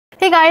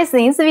guys,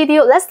 in this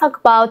video, let's talk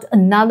about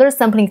another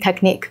sampling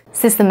technique,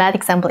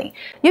 systematic sampling.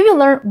 You will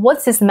learn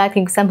what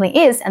systematic sampling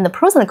is and the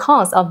pros and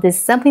cons of this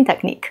sampling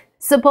technique.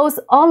 Suppose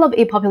all of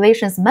a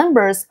population's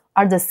members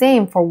are the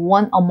same for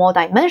one or more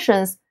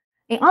dimensions.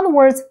 In other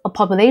words, a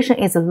population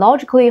is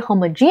logically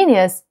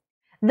homogeneous.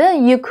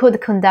 Then you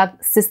could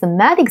conduct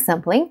systematic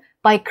sampling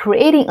by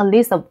creating a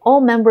list of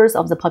all members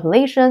of the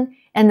population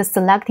and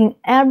selecting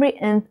every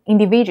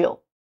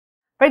individual.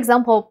 For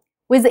example,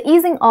 with the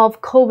easing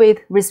of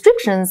COVID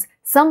restrictions,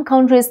 some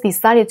countries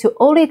decided to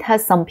only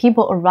test some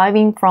people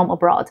arriving from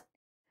abroad.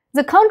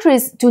 The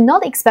countries do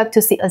not expect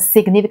to see a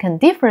significant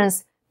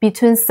difference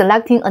between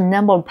selecting a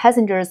number of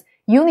passengers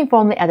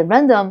uniformly at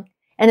random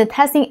and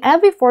testing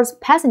every fourth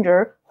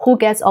passenger who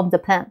gets off the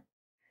plane.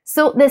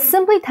 So they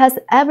simply test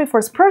every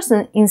first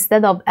person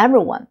instead of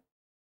everyone.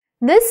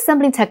 This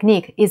sampling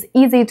technique is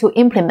easy to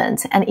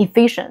implement and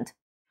efficient.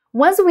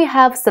 Once we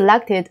have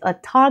selected a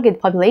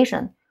target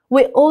population,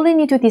 we only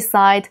need to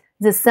decide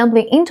the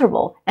sampling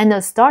interval and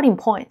the starting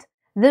point.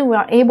 Then we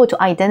are able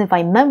to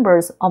identify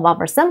members of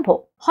our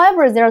sample.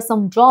 However, there are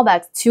some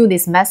drawbacks to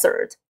this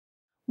method.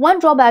 One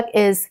drawback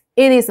is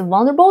it is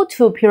vulnerable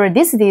to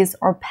periodicities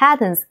or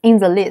patterns in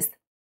the list.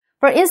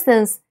 For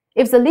instance,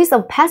 if the list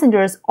of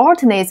passengers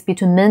alternates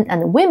between men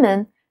and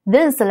women,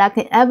 then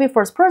selecting every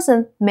first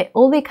person may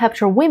only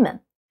capture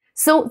women.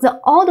 So the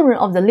ordering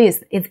of the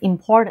list is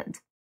important.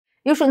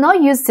 You should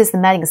not use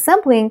systematic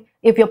sampling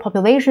if your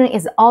population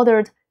is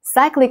ordered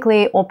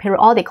cyclically or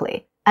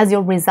periodically, as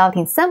your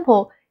resulting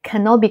sample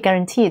cannot be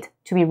guaranteed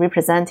to be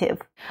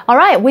representative.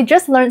 Alright, we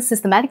just learned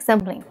systematic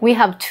sampling. We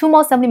have two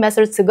more sampling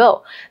methods to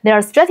go. There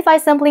are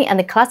stratified sampling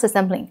and cluster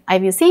sampling. I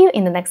will see you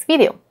in the next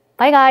video.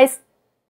 Bye guys!